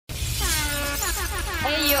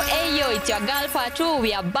it's your girl Fatouh.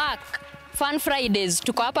 We are back. Fun Fridays.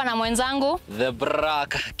 Tuko hapa na mwenzangu The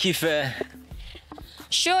Brack Kifee.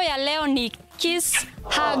 Show ya leo ni kiss,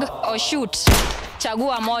 hug or shoot.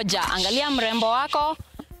 Chagua moja. Angalia mrembo wako.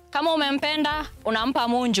 Kama umempenda, unampa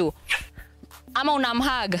munju. Ama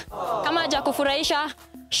unamhug. Kama hajakufurahisha,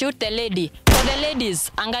 shoot the lady. For the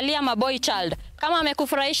ladies, angalia maboy child. Kama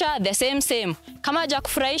amekufurahisha, the same. Kama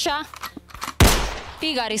hajakufurahisha,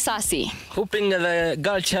 piga risasi. Hoping the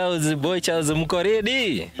girl child's boy child's mko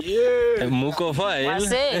ready? Yeah. Mko fine?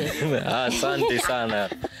 Asante sana.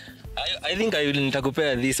 I think I will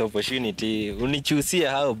nitakupea this opportunity. Unichusie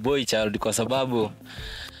hao boy child kwa sababu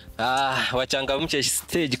wachangamshe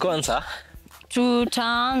stage kwanza.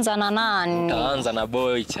 Tutaanza na nani? Tutaanza na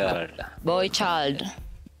boy child.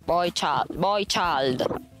 Boy child.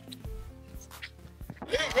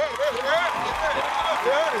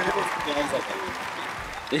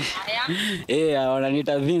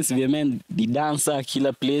 Wananiita Vince Viemen, the dancer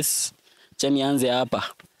killer place. Chani anze hapa.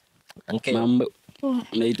 Okay. Mambo.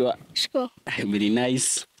 Naitwa Shko. Very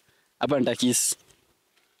nice. Hapa nitakis.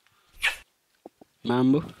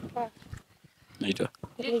 Mambo. Naitwa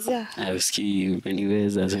Liza. Usikii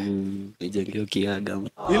umeniweza nijengeo kiaga.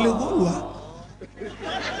 Iligulwa.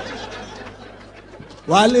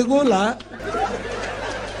 Waligula.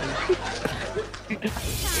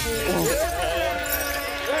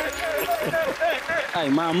 Hai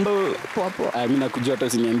mambo. Popo. Mimi nakujua hata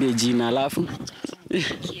usiniambie jina alafu.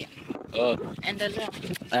 Endelea.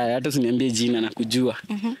 Hata usiniambie jina nakujua.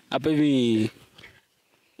 Hapa hivi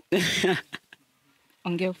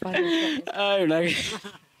Ongea ufanye.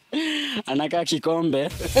 Anakaa kikombe.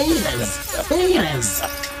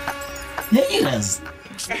 Haters.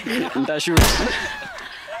 Nitashoot.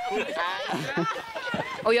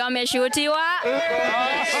 Huyo ameshutiwa.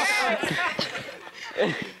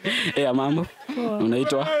 Mambo.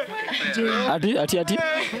 Unaitwa? Ati.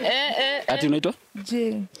 Ati unaitwa?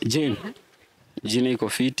 Jane. Jina iko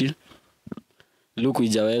fiti. Luku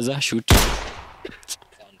ijaweza shoot.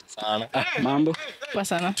 Sana. Mambo. Poa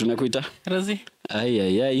sana. Tunakuita Rozi.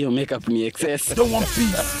 Hiyo makeup ni excess. Don't want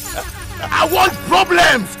peace. I want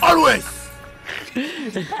problems always.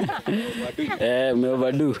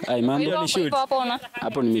 Umeoverdo. Mambo ni shoot.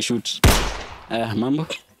 Hapo nimeshoot. Mambo.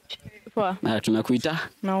 Poa. Tunakuita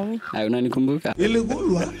Naomi. Unanikumbuka?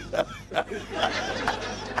 Iligulwa.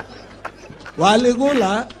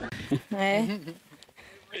 Waligula.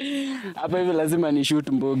 Hapa hivi lazima ni shoot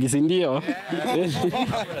mbogi, si ndio?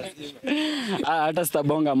 Hata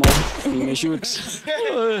sitabonga moja. Nimeshoot.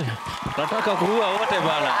 Nataka kuua wote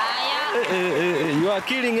bana. You are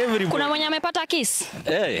killing everybody. Kuna mwenye amepata kiss?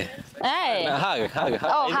 Hug.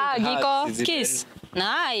 Hug iko kiss.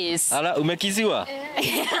 Nice. Ala umekiziwa?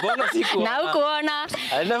 Mbona siku? Na ukuona?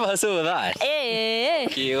 I never saw that.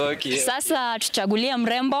 Okay. Sasa tuchagulie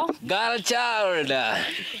mrembo. Girl child.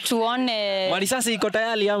 Tuone. Malisasi iko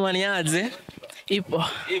tayari ama ni aje? Ipo.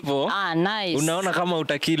 Nice. Unaona kama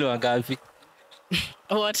utakilo ngapi?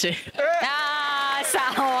 Wote.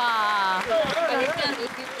 Sawa.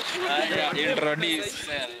 Introduce.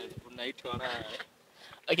 Unaitwa nani?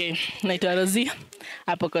 Okay, naitwa Rozi.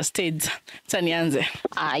 Hapo kwa stage. Sasa nianze.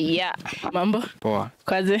 Mambo? Poa.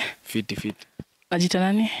 Kwaje? Fiti. Najita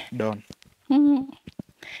nani? Don.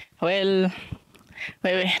 Well,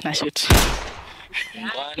 wewe na shoot.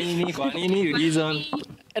 Kwa nini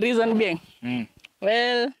Reason being.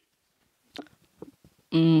 Well,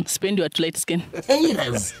 spendi watu light skin.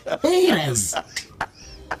 Haters.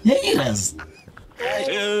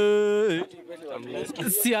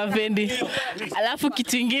 Siwapendi. Alafu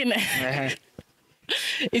kitu ingine.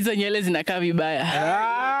 Hizo nywele zinakaa vibaya.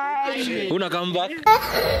 Una come back?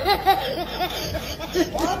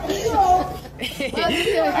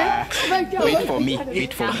 Wait for me.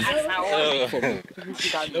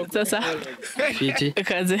 Sasa. Fiti.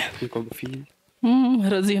 Kaze. Niko fiti.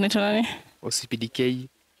 Rozi, unaitwa nani? OCPDK.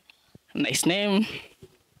 Nice name.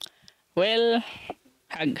 Well,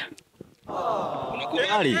 hug.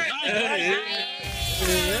 Unakubali?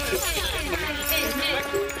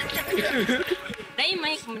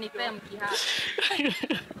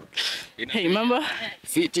 Hey, mambo?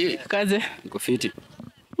 Fiti. Kaze. Niko fiti.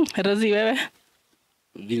 Rozi, wewe?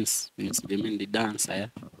 Vince Viemen, the dancer.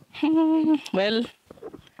 Well,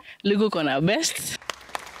 Lugu kona best.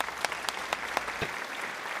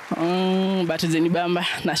 But zeni bamba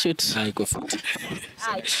na shoot. Iko fiti.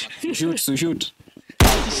 Shoot.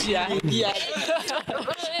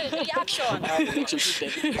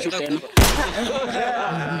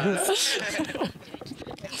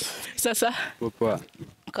 Sasa. Poa.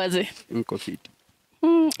 Kaze. Niko fiti.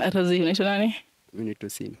 Rozi, unaitwa nani? Mimi ni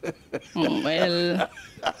Tosini. Well,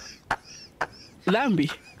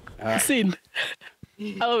 Dhambi. Sin.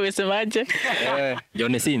 Au umesemaje?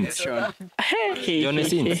 Johnny Sins. Johnny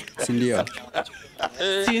Sins. Sindio?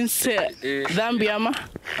 Sins dhambi ama?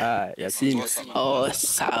 Ya sins. Oh,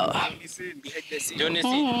 sawa. Johnny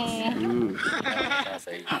Sins.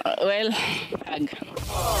 Well, hug.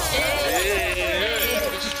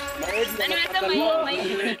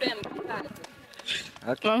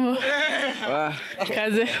 Mambo.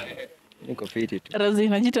 Kaze. Niko fiti tu. Rozi,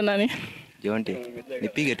 najita nani? Jonte.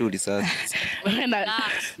 Nipige tu risasi.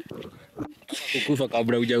 Ukufa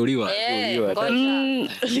kabla hujauliwa.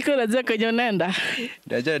 Liko najua kwenye unaenda.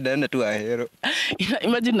 Daja daenda tu Ahero.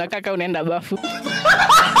 Imagine nakaka unaenda bafu.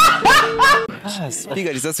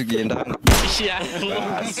 Piga risasi ukiendana. Shia.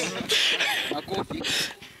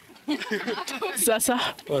 Sasa.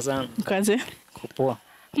 Poa sana. Kaze. Poa.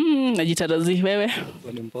 Najita Rozi, wewe?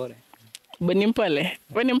 Boni mpole. Boni mpole.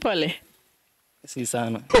 Boni mpole. Si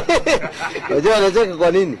sana. Unajua anacheka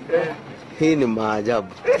kwa nini? Hii ni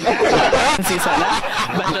maajabu. Si sana.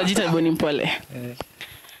 But najita boni mpole.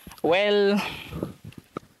 Well.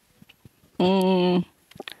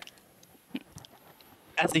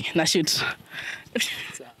 Azi, na shoot.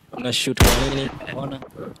 Una shoot kwa nini?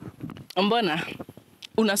 Mbona?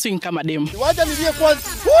 Una swing kama demu. Wacha nilie kwanza.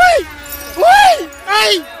 Woi! Woi!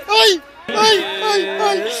 Ai! Ai! Ai! Ai!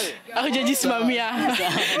 Ai! Haujajisimamia.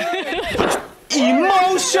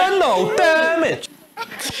 Emotional damage.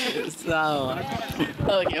 Sawa.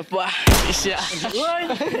 Okay, poa. Isha.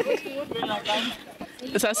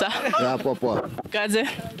 Sasa. Poa poa. Kaze.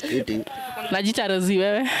 Iti. Najita Rozi,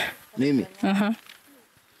 wewe? Mimi. Aha.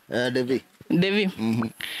 Devi. Devi.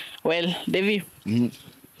 Well, Devi.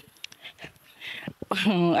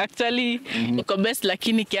 Actually, uko best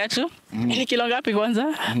lakini kiatu. Ni kilo ngapi kwanza?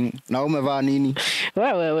 Na umevaa nini?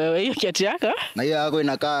 Wewe, hiyo kiatu yako? Na hiyo yako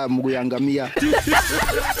inakaa mguu ya ngamia.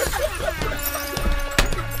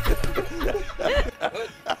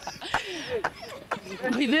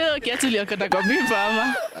 Video kiatu liokota kwa bipa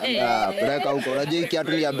ama? Peleka huko. Unajua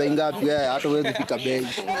kiatu ni ya bei ngapi wewe? Hata huwezi fika bei.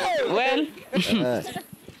 Well.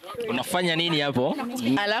 Unafanya nini hapo?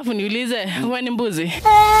 Alafu niulize, wewe ni mbuzi?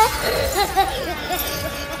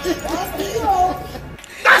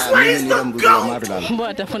 That's why it's not go.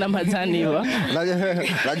 Mbona tafuna mazani hivyo?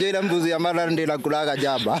 Unajua ile mbuzi ya mara ndio inakulaga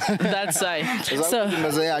jaba. That's why. So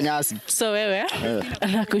tumezoea nyasi. So wewe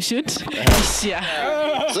anakushoot. Ishia.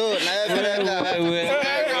 So na wewe peleka wewe.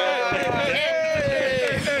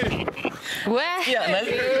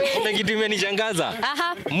 Kuna kitu imenishangaza.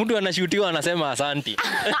 Mtu anashutiwa anasema asanti.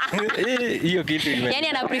 Hiyo kitu yani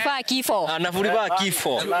ana prefer kifo. Ana prefer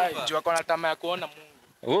kifo. Jua kuna tamaa ya kuona Mungu.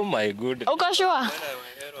 Oh my god. Uko sure?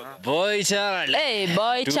 Boy child. Hey,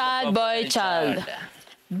 boy child, boy child.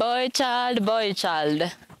 Boy child, boy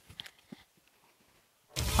child.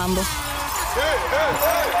 Mambo.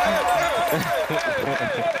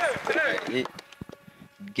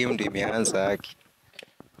 Game ndio imeanza haki.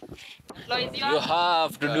 You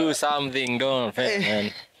have to do something, don't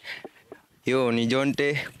man. Yo ni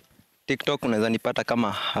Jonte. TikTok unaweza nipata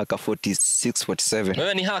kama haka 4647.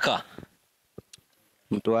 Wewe ni haka?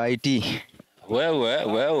 Mtu wa IT.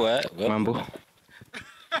 Wewe. Mambo.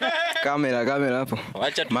 Kamera hapo.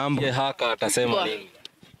 Acha mambo haka atasema nini?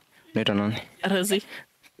 Naitwa nani? Rozi.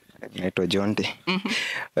 Naitwa Jonte.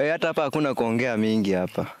 Wewe hata hapa hakuna kuongea mingi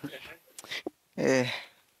hapa.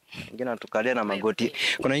 Wengine wanatukalia na magoti.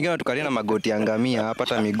 Kuna wengine wanatukalia na magoti ya ngamia hapa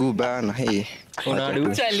hata miguu bana.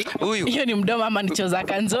 Unadu. Huyu. Hiyo ni mdomo ama ni choza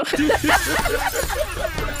kanzo?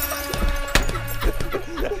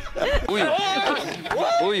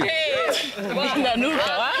 Huyu.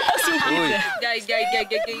 Inanuka wa?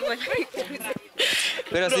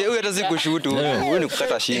 Wewe si huyu hata si kushutu. Huyu ni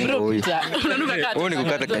kukata shingo huyu. Unanuka kata. Huyu ni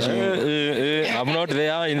kukata shingo. I'm not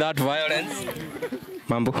there in that violence.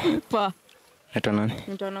 Mambo. Poa. Naitwa nani?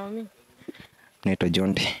 Naitwa Naomi. Naitwa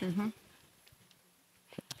Jonte.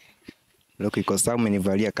 Loko iko sawa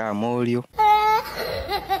umenivalia kama molio.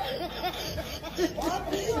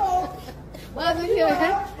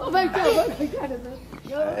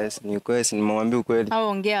 Yes, ni kweli, nimemwambia ukweli. Au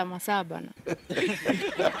ongea masaa bana.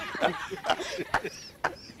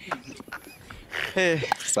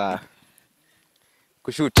 Sawa.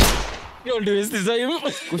 Kushoot. You'll do this time.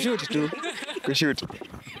 Kushoot tu. Kushoot.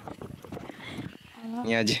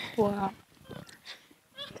 Niaje? Poa.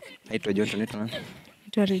 Naitwa Jonte, naitwa nani?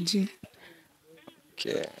 Naitwa Reji.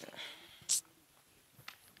 Okay.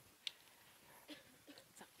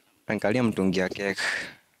 Angalia mtungi ya keka.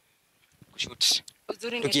 Kushoot.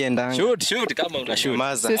 Tukienda. Shoot kama una shoot.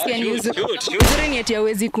 Maza. Sisikia ni uzuri ni eti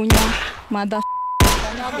hawezi kunywa. Mother.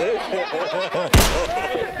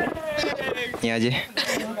 Niaje?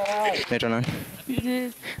 Naitwa nani?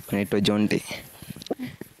 Naitwa Jonte.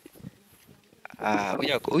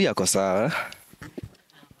 Huyu ako sawa.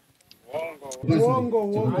 Uongo.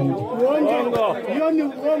 Hiyo ni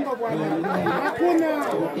uongo bwana. Hakuna.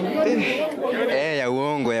 Ya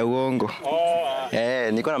uongo.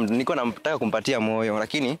 Niko namtaka kumpatia moyo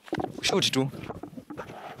lakini shoot tu.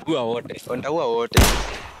 Huwa wote. Wataua wote.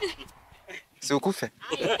 Si ukufe.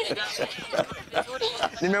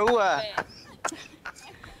 Nimeua.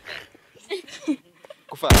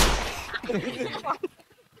 Kufa.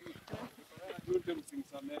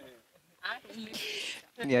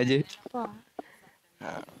 Ni aje?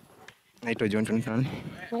 Naitwa John Tony.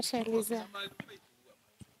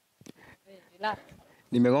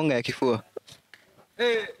 Nimegonga ya kifua.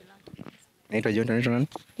 Naitwa John Tony.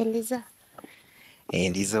 Eliza.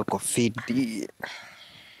 Eliza uko fiti.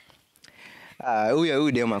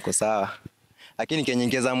 Huyu demo ako sawa. Lakini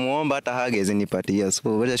kenyengeza muomba hata hagezi nipatia.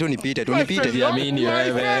 So wacha tu nipite. Siamini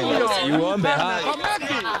wewe. Uombe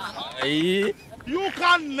You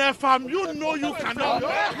can never, you know you cannot.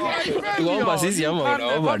 Tuomba sisi ama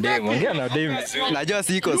unaomba demo. Ongea na demo. Najua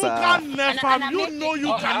siko sawa. You can never, you know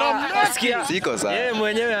you cannot. Siko sawa. Yeye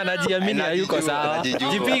mwenyewe anajiamini hayuko sawa.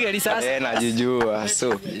 Jipige risasi. Najijua.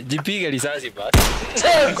 So jipige risasi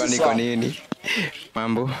basi. Kwa nini?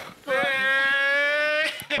 Mambo.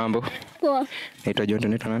 Poa. Naitwa John,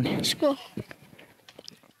 naitwa nani? Shiko.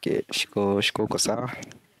 Okay, Shiko uko sawa.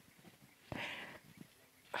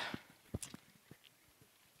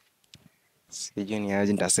 Sijui ni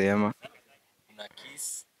aje nitasema. Una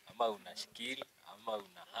kiss ama una shikili ama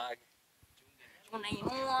una hug.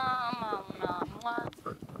 Unainua ama unamua.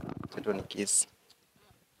 Sio ni kiss.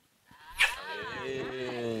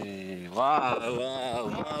 Wow,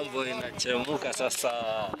 mambo inachemuka sasa.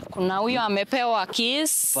 Kuna huyo amepewa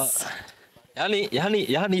kiss.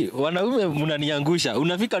 Yani wanaume mnaniangusha.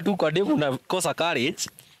 Unafika tu kwa demu unakosa courage.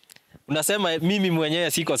 Unasema mimi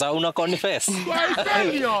mwenyewe siko sawa, una confess.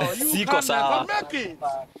 Siko sawa.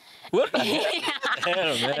 What the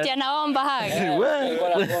hell, man? Ati anaomba hug.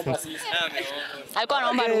 Alikuwa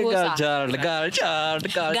anaomba ruhusa. Girl child.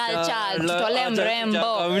 Tutolee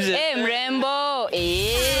mrembo. Mrembo.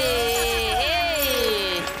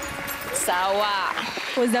 Sawa.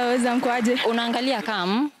 Weza mkwaje? Unaangalia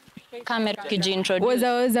kamera kijintroduce.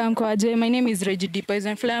 Weza mkwaje? My name is Reggie D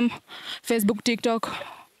Poison Flame. Facebook, TikTok,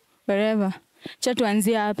 wherever. Cha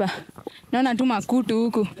tuanzie hapa. Naona tu makutu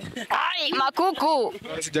huku. Ai, makuku.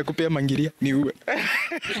 Sijakupea mangiria ni uwe.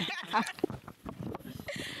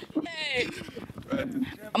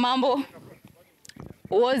 Mambo.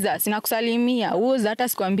 Woza, sinakusalimia. Woza hata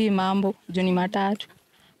sikwambii mambo. Juni matatu.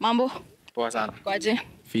 Mambo. Poa sana. Kwaje?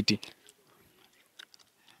 Fiti.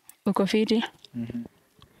 Uko fiti?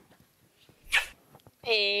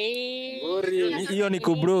 Hiyo ni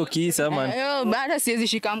kubro kiss ama? Hata siwezi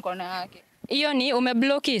shika mkono yake. Hiyo ni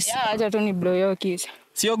umeblock kiss? Acha tu ni blow yo kiss.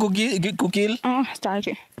 Sio kukill?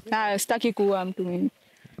 Sitaki. Sitaki kuua mtu mimi.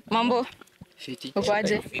 Mambo? Fiti.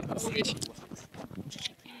 Ukoaje?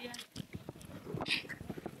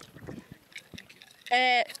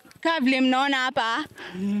 Kama vile mnaona hapa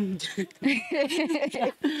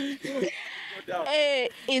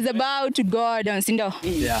is about to go down, si ndio?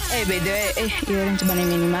 By the way, hiyo ndio bana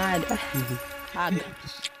imenimada. Hug.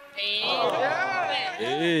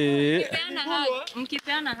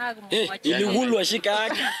 Mkipeana hug Iligulwa shika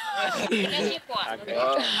yake.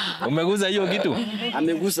 Umeguza hiyo kitu?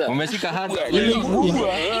 Amegusa. Umeshika hug.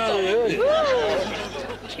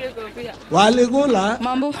 Waligula.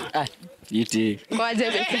 Mambo? Iti.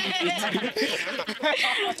 Kwaje basi?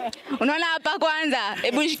 Unaona hapa kwanza?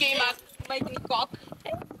 Hebu nishike mic cock.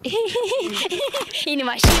 Hii ni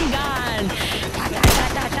machine gun.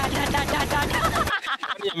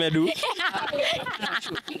 Medu.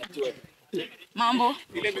 Mambo?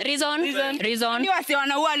 Reason. Ni wasi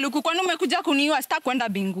wanaua luku. Kwani umekuja kuniua? Sita kwenda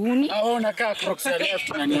binguni. Unakaa crocs ya left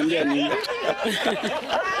unaniambia nini?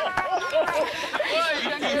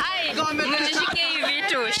 Shika hii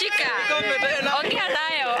vitu. Shika. Ongea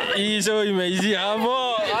nayo. Hizo imeishia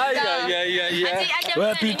hapo.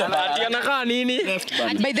 Wewe pita ati anakaa nini?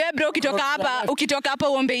 By the way bro, ukitoka hapa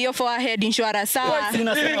uombe hiyo forehead insurance sawa?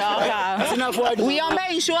 Sina forward. Uombe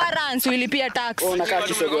insurance ulipia tax. Unakaa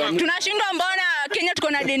kisogo. Tunashindwa mbona Kenya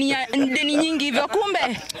tuko na deni nyingi hivyo, kumbe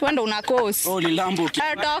wewe ndo una course. Lilambo.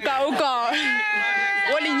 Toka huko.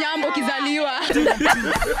 Wali nyambo kizaliwa.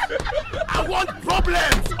 I want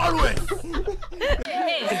problems always.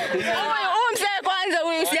 Mse kwanza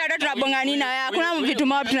huyu si hata tunabonga nini na wewe. Hakuna vitu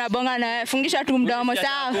mob tunabonga na wewe. Fungisha tu mdomo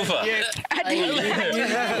sawa.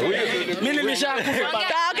 Mimi nimeshakufa.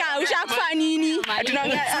 Kaka, ushakufa nini?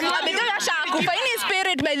 Tunaongea. Abegea ushakufa. Ini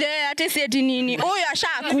spirit by the way ati seti nini? Huyu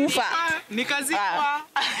ashakufa. Nikazikwa.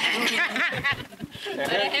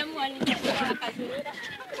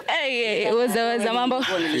 Hey, waza mambo.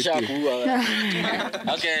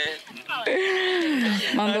 Okay.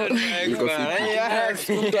 Mambo.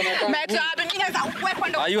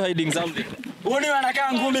 Are you hiding something? Uni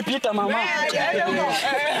wanakaa ngumi pita mama.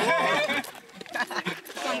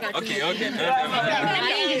 Okay.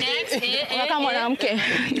 Kama mwanamke.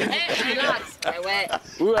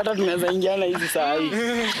 Huyu hata tunaweza ingiana hizi saa hii.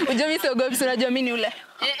 Unajua mimi siogopi, unajua mimi ni ule.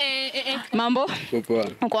 Mambo? Poa.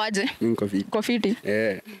 Uko aje? Niko fiti. Uko fiti?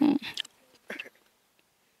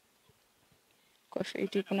 Uko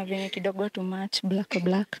fiti, kuna venye kidogo too much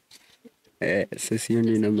black. Sasa hiyo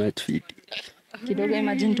ndio ina match fiti. Kidogo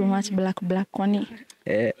imagine too much black kwani?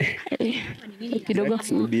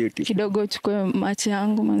 Kidogo chukue match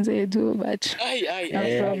yangu manze tu but no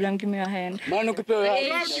problem, give me your hand. Maana ukipewa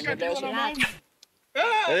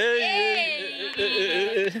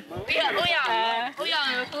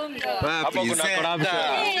Hapo kuna corruption.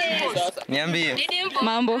 Niambie.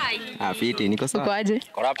 Mambo? Fiti, niko sawa. Uko aje?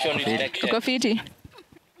 Corruption detected. Uko fiti?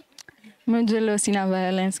 Mimi leo sina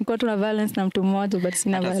violence. Niko tu na violence na mtu mmoja but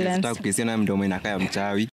sina violence. Sitaki kukisiana mdomo inakaa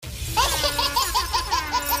mchawi.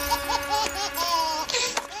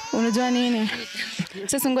 Unajua nini?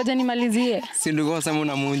 Sasa ngoja nimalizie. Si ndio sema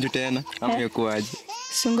una munju tena? Amekuaje?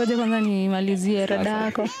 Ngoja kwanza nimalizie rada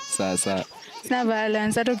yako. Sasa. Sina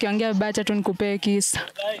violence, hata ukiongea bacha tu nikupee kiss.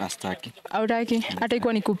 Astaki. Hautaki? Hata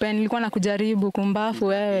ikuwa nikupe, nilikuwa nakujaribu kumbafu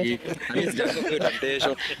wewe.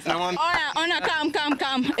 Ona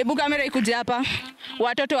come. Hebu kamera ikuje hapa.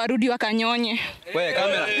 Watoto warudi wakanyonye. Wewe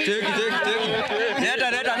kamera. Take.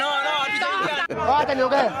 Leta. No. Hata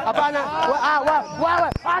niongee. Hapana.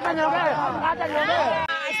 Hata niongee.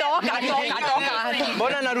 Toka.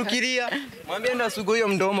 Mbona narukilia? Mwambie ndo asugu hiyo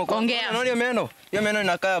mdomo kwa. Unaona hiyo meno? Hiyo meno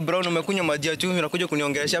inakaa brown, umekunywa maji ya chumvi unakuja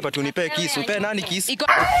kuniongelesha hapa tunipe kisu. Upe nani kisu?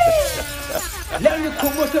 Leo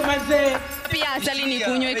nikumbushe manze. Pia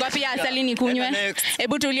asali ni kunywe.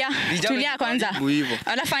 Hebu tulia kwanza.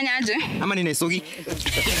 Anafanyaje? Ama ni nesogi?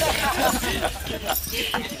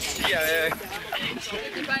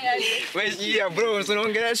 Wewe bro,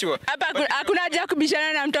 unaongeleshwa. Hapa hakuna haja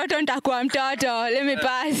kubishana na mtoto, nitakuwa mtoto. Let me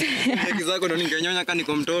pass. Keki zako ndo ningenyonya kama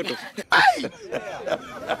niko mtoto.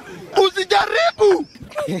 Usijaribu.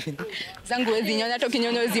 Zangu wezi nyonya, hata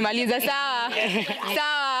ukinyonya uzimaliza. Sawa.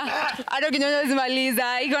 Hata ukinyonya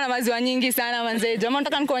uzimaliza. Iko na maziwa nyingi sana manze. Jamaa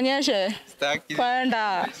nataka nikuonyeshe. Sitaki.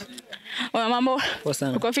 Kwenda. Mambo.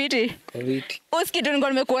 Uko fiti? Usikitu nilikuwa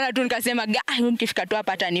nimekuona tu nikasema nikifika tu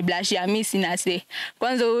hapa hata ni blush ya mimi sina say.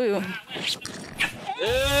 Kwanza huyu.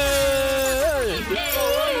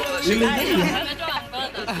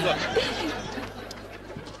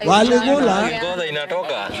 Waligula. Ngoza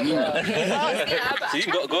inatoka.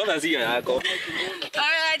 Ngoza si yako.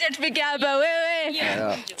 Acha tupike hapa wewe.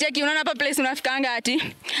 Cheki unaona hapa place unafikanga ati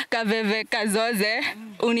kaveve kazoze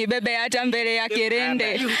unibebe hata mbele ya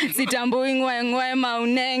kerende sitambui ngwe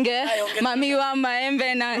maunenge mamiwa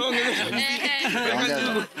maembe na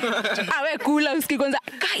awe kula usiki kwanza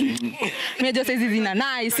mimi jo saizi zina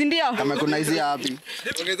nice ndio kama kuna hizi hapi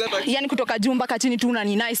yani kutoka juu mpaka chini tu una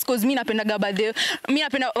ni nice cause mimi napenda gabadhe mimi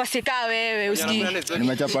napenda wasika wewe usiki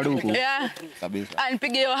nimechapa ruku kabisa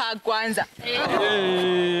anipige hiyo hug kwanza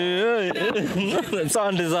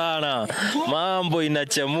Asante sana. Mambo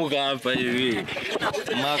inachemuka hapa hivi.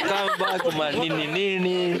 Makamba kuma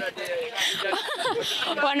nini.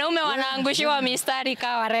 Wanaume wanaangushiwa mistari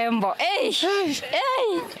kama warembo.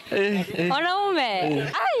 Wanaume.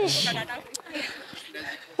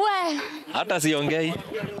 We. Hata siongei.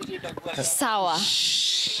 Sawa.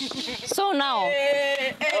 So now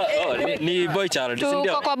ni boy child, si ndio?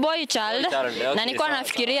 Tuko kwa boy child Okay, na nilikuwa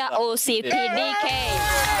nafikiria OCPDK.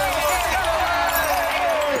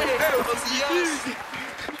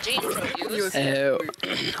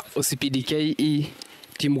 OCPDK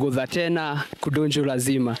timu godha tena kudonjo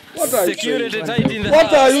lazima. Security tight in the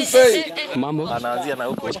What are you saying? Mambo? Anaanzia na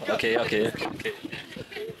huko.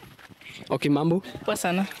 Okay, mambo? Poa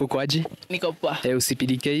sana. Uko aje? Niko poa.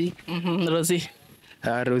 OCPDK? Rosie.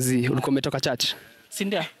 Rosie, ulikuwa umetoka church? Si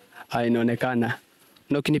ndio? Inaonekana.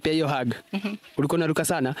 Na ukinipea hiyo hug. Ulikuwa unaruka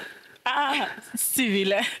sana? Si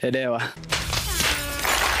vile. Elewa.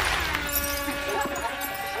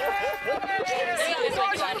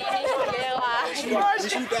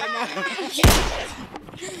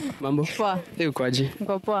 Mambo? Poa. Uko aje?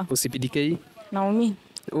 Niko poa. OCPDK? Naomi.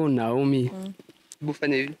 Naomi. Hebu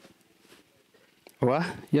fanya hivi.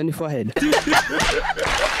 Yani forehead.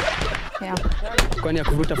 Yeah. Kwani ya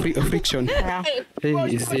kuvuta friction? Yeah. Hey,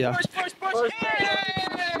 is here.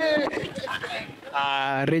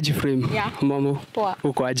 Rage frame. Yeah. Mamo. Poa.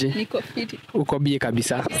 Uko aje? Niko fiti. Uko bie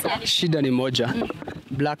kabisa. Shida ni moja.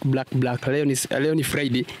 Black. Leo ni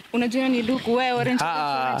Friday. Unajua ni duku wewe orange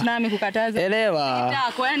na amekukataza. Elewa.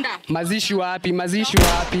 Nataka kwenda. Mazishi wapi?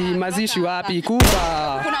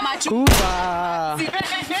 Kufa. Kuna machu.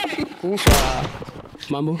 Kufa.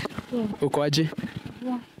 Mambo? Uko aje?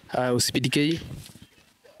 Usipidike.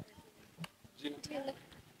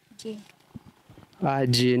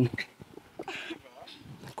 Jane.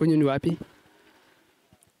 Kwenye ni wapi?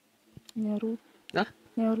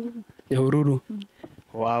 Nyahururu.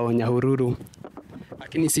 Wow, Nyahururu.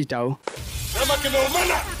 Lakini si tao.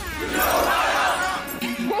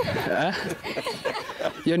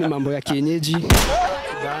 Hiyo ni mambo ya kienyeji.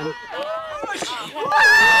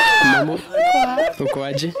 Mamo, uko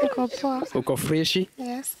aje? Uko poa. Uko freshi?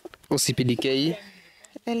 Yes. Usipidike.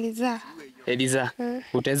 Eliza.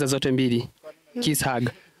 Utaweza zote mbili. Kiss hug.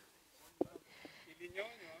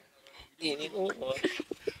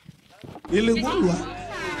 Iligula.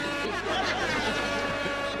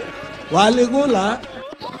 Waligula.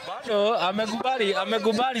 Bado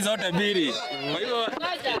amekubali zote mbili. Kwa hivyo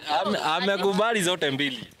amekubali zote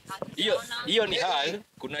mbili. Hiyo ni hug,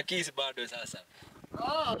 kuna kiss bado sasa.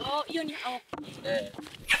 Hiyo ni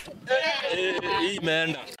Hii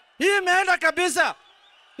imeenda. Hii imeenda kabisa.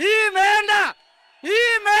 Hii imeenda.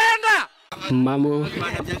 Mamo,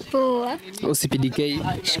 Poa. usipidike.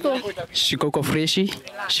 Shiko uko freshi.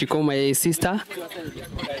 Shiko my sister.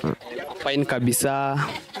 Fine kabisa.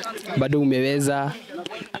 Bado umeweza.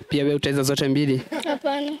 Pia wewe utaweza zote mbili?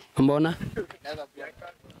 Hapana. Mbona?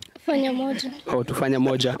 Fanya moja. Tufanya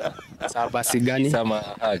moja. Sawa basi gani? Sama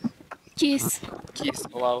hug. Kiss.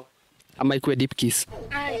 Wow. Ama ikuwe deep kiss.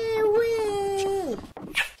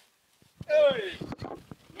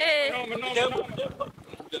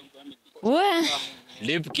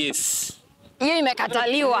 Lip kiss. hiyo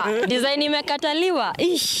imekataliwa. Design imekataliwa.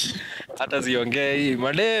 Ish. Hata ziongei.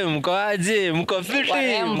 Madem, mko aje? Mko fiti?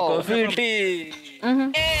 Warembo.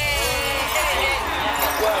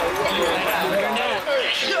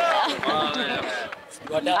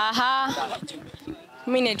 Aha.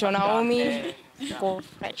 Mimi naitwa Naomi. Go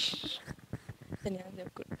fresh.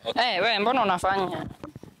 Wewe mbona unafanya?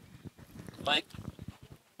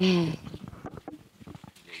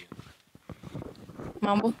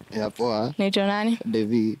 Mambo? Ya poa. Naitwa nani?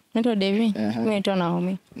 Devi. Naitwa Devi. Mimi naitwa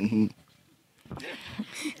Naomi.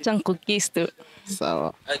 Changu kiss tu.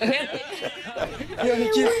 Sawa. Hiyo ni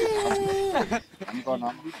kiss.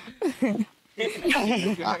 Mkono.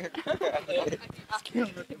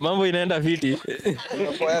 Mambo inaenda fiti.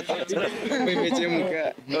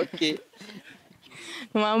 Imechemka. Okay.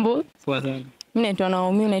 Mambo? Poa sana. Mimi naitwa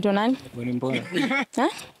Naomi, unaitwa nani? Ni mpole.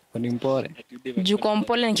 Ni mpole. Juko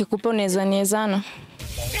mpole nikikupa unaweza niezana.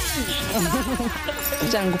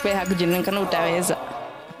 Changu pe hakujinikana utaweza.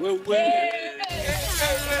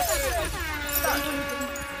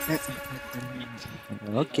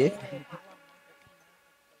 Okay.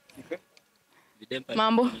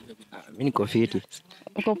 Mambo? Mimi niko fiti.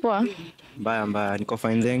 Uko poa? Mbaya, niko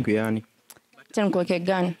fine thank you yani. Acha nikuweke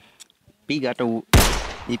gani? Piga hata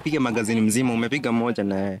ipige magazini mzima, umepiga moja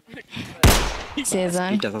na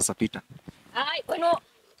Sezan. pita sasa pita. Ai, bueno.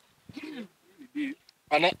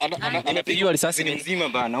 Anapigiwa risasi Ni mzima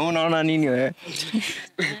bana. Unaona nini wewe?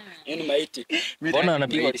 Ni maiti. Mbona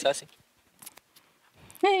anapigwa risasi?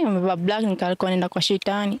 Umebeba black nikalikuwa naenda kwa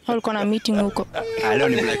shetani. Au ulikuwa na meeting huko? Leo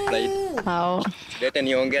ni Black Friday. Hao. Leta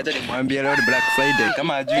niongee acha nimwambie leo ni Black Friday.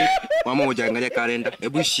 Kama ajui mama hujaangalia kalenda.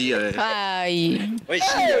 Hebu shia wewe. Ai. Wewe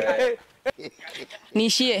shia.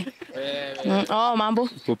 Nishie. Mambo.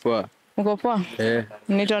 Uko poa? Uko poa?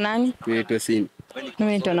 Unaitwa nani? Naitwa Sin.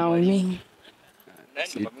 Mimi naitwa Naomi.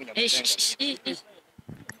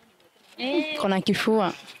 Kuna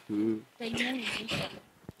kifua.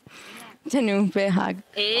 Acha nimpe hug.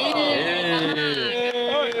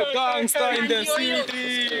 Gangster in the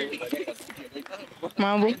city.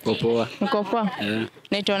 Mambo? Uko poa? Uko poa?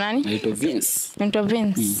 Naitwa nani? Naitwa Vince. Naitwa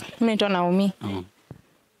Vince. Mimi naitwa Naomi.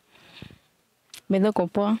 Bedo uko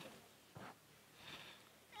poa?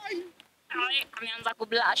 Ameanza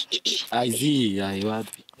kublush. Ai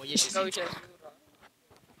wapi?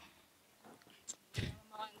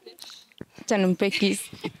 Acha nimpe kiss.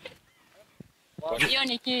 Hiyo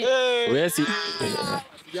ni kiss. Wewe si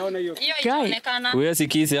Hiyo inaonekana. wewe si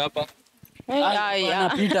kiss hapa.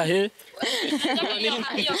 Anapita he.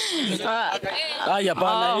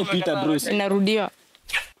 Hapana, hii Peter Bruce. Inarudiwa.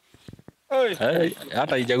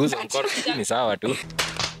 Hata ijaguza mkono ni sawa tu.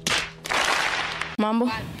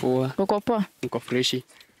 Mambo? Poa. Uko poa? Niko freshi.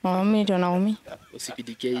 Mimi naitwa Naomi.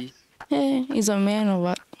 Usipidike. Hizo meno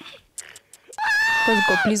ba. Cause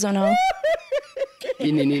go prison now.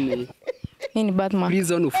 Nini? Nini Batman?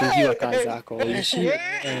 Prison ufungiwa kazi zako.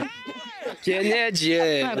 Kienyeji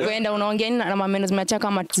Kwenda unaongea nini na mameno zimeacha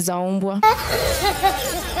kama za umbwa.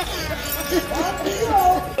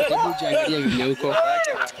 Ujiangalia vile huko.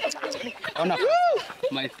 Ona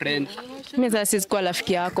my friend. Mimi sasa sisi kwa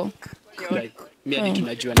rafiki yako. Mimi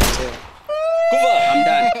tunajua na cheo. Kuva. I'm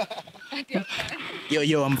done.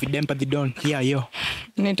 Yo, I'm Vidempa the Don. Yeah, yo.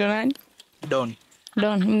 Nito nani? Don.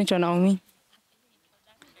 Mimi nito Naomi.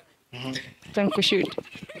 Thank you shoot.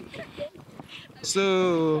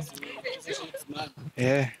 So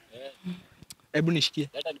hebu nishikie.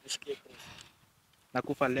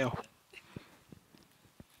 Nakufa leo.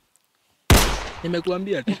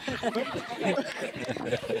 Nimekuambia tu.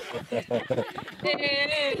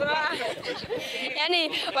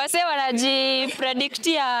 Yaani wase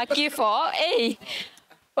wanajipredictia kifo. We.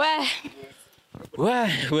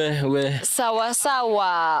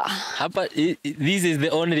 Sawa. Hapa this is the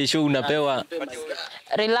only show unapewa.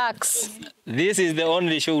 Relax. This is the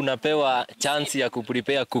only show unapewa chance ya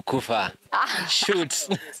kuprepare kukufa. Shoot.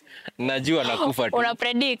 Najua nakufa tu. Una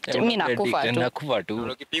predict mimi nakufa tu. Nakufa tu.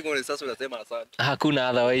 Ukipigwa risasi unasema asante. Hakuna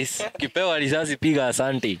otherwise. Kipewa risasi piga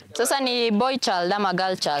asante. Sasa ni boy child ama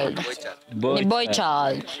girl child? Ni boy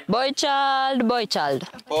child. Boy child.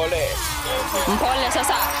 Mpole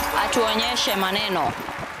sasa atuonyeshe maneno.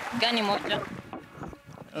 Gani moja?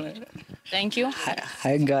 Thank you.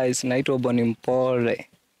 Hi guys, naitwa Boni Mpole.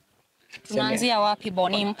 Tunaanzia wapi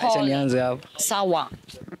Boni Mpole? Acha nianze hapo. Sawa.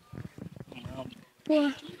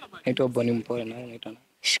 Naitwa Boni Mpole na naitwa.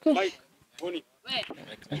 Shukuru.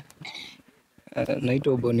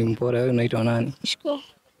 Naitwa Boni Mpole, wewe unaitwa nani? Shukuru.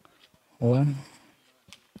 Wa.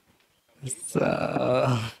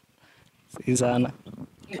 Si sana.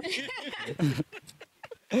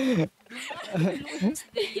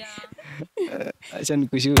 Acha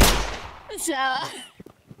nikushuhudia. Sawa.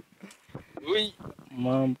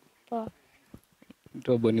 Mambo.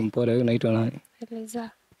 Naitwa Boni Mpole, wewe unaitwa nani?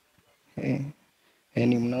 Eleza.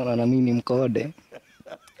 Ni mnaona na mimi ni mkode.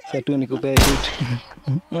 Sasa tu nikupea shoot.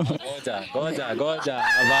 Ngoja.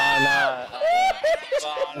 Bana.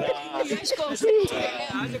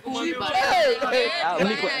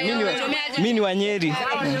 Mimi ni wa Nyeri.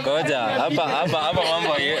 Ngoja, hapa mambo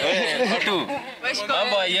Fatouh.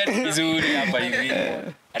 Mambo yetu vizuri hapa hivi.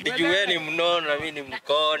 Atijueni mnono na mimi ni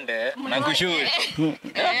mkonde na kushuti.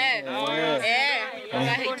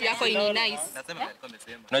 Hiki yako ni nice.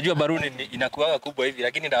 Unajua baruni inakuwa kubwa hivi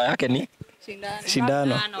lakini dawa yake ni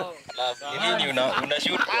Shindano. Nini una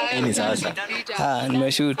shoot nini sasa?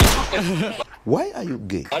 Nimeshoot. Why are you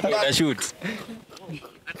gay? Una shoot.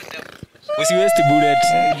 Usi waste bullet.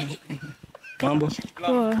 Mambo.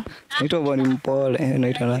 Naitwa Boni Mpole,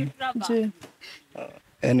 naitwa nani?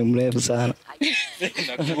 Ni mrefu sana.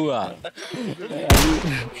 Nakua.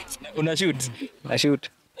 Una shoot? Na shoot.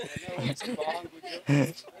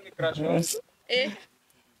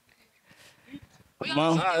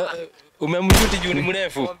 Umemshuti juu ni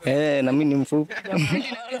mrefu? Na mimi ni mfupi.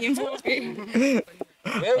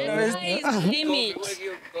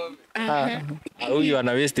 Huyu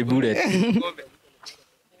ana waste bullet.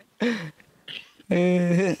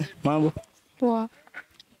 Mambo. Poa.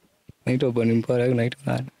 Naitwa Boni Mpole, unaitwa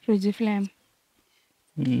nani? Roji Flame.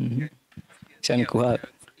 Shani kuha.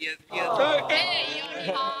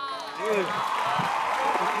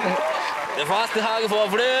 The first hug for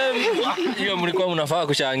Flame. Hiyo mlikuwa mnafaa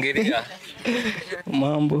kushangilia.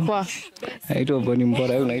 Mambo. Poa. Naitwa Boni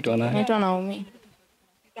Mpole, unaitwa nani? Naitwa Naomi.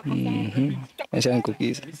 Shani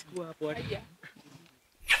kukisa.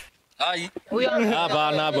 Hai.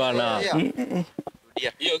 Bana.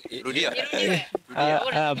 Rudia.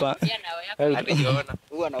 Hapa. Hatujaona.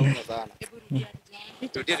 Huwa anauma sana.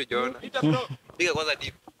 Tujaona. Piga kwanza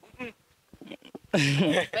deep.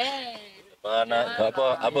 Bana,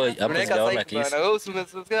 hapo sijaona kiss. Bana, wewe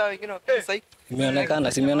usimesikia wengine wakisa hiki.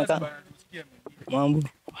 Simeonekana. Mambo.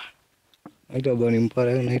 Naitwa Boni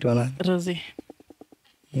Mpole, unaitwa nani? Rosie.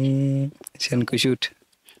 Shani kushoot.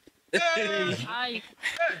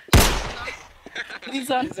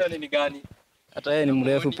 Reason ni gani? Hata yeye ni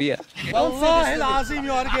mrefu pia. Wallahi alazim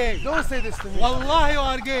you are gay. Don't say this to me. Wallahi you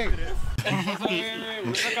are gay.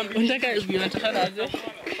 Unataka hivi unataka naje?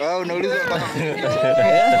 Unauliza kama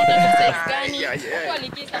gani? Kwa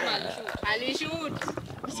alikisa alishoot.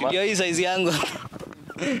 Sio hii size yangu.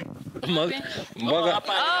 Mpaka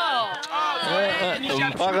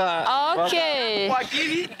Okay.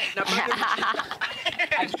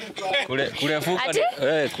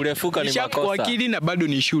 kurefuka ni makosa. Wakili na bado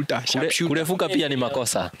ni shooter. Kurefuka pia ni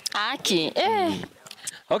makosa. Aki.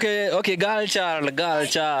 Okay, girl child.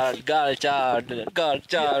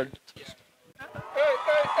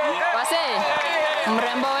 Wase,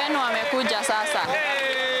 mrembo wenu amekuja sasa.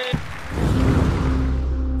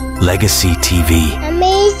 Legacy TV.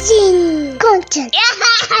 Amazing content.